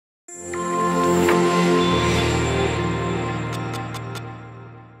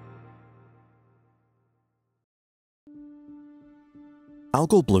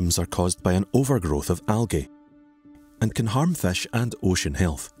Algal blooms are caused by an overgrowth of algae and can harm fish and ocean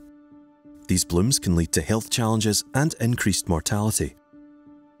health. These blooms can lead to health challenges and increased mortality.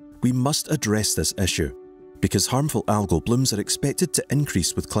 We must address this issue because harmful algal blooms are expected to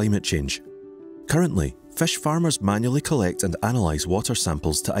increase with climate change. Currently, fish farmers manually collect and analyse water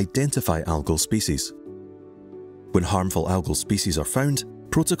samples to identify algal species. When harmful algal species are found,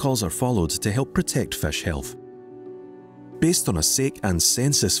 protocols are followed to help protect fish health. Based on a SAKE and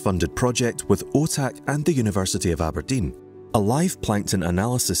census-funded project with OTAC and the University of Aberdeen, a live plankton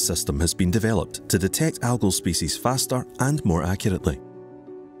analysis system has been developed to detect algal species faster and more accurately.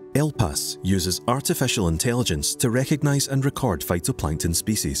 LPAS uses artificial intelligence to recognise and record phytoplankton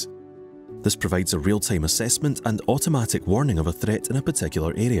species. This provides a real-time assessment and automatic warning of a threat in a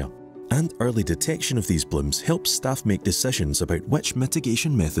particular area, and early detection of these blooms helps staff make decisions about which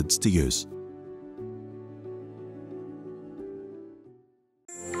mitigation methods to use.